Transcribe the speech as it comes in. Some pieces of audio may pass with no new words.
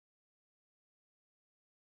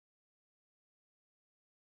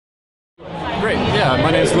Great. Yeah,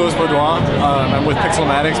 my name is Louis Baudouin. I'm with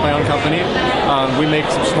Pixelmatics, my own company. We make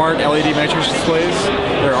some smart LED matrix displays.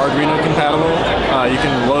 They're Arduino compatible. You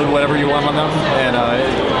can load whatever you want on them, and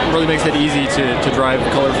it really makes it easy to drive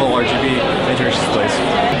colorful RGB matrix displays.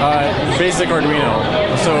 Basic Arduino.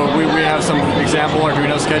 So we have some example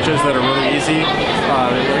Arduino sketches that are really easy.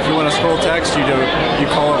 If you want to scroll text, you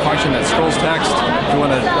call a function that scrolls text. If you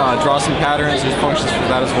want to draw some patterns, there's functions for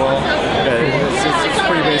that as well. It's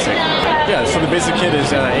pretty basic. Yeah, so the basic kit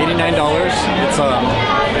is $89.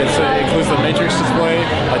 It includes the matrix display,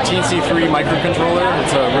 a TNC3 microcontroller.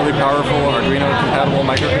 It's a really powerful Arduino compatible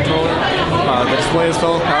microcontroller. The display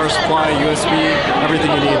itself, power supply, USB,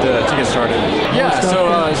 everything you need to get started. Yeah,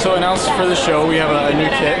 so announced for the show, we have a new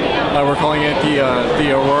kit. We're calling it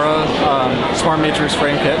the Aurora Smart Matrix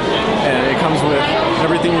Frame Kit, and it comes with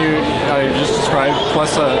everything you just described,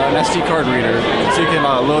 plus an SD card reader, so you can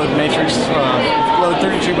load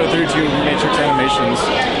 32 by 32 matrix animations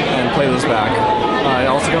and play those back. It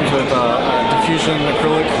also comes with diffusion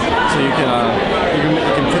acrylic, so you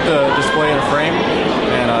can put the display in a frame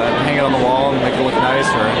and hang it on the wall and make it look nice,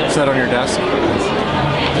 or set it on your desk.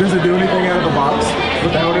 Does it do anything out of the box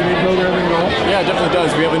without any programming at all? Yeah, it definitely does.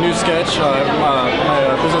 We have a new sketch.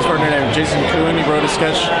 My business partner named Jason Kuhn, he wrote a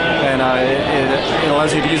sketch, and it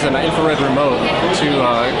allows you to use an infrared remote to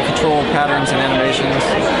control patterns and animations.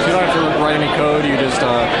 So you don't have to write any code, you just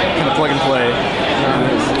kind of plug and play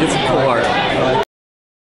and get some cool art.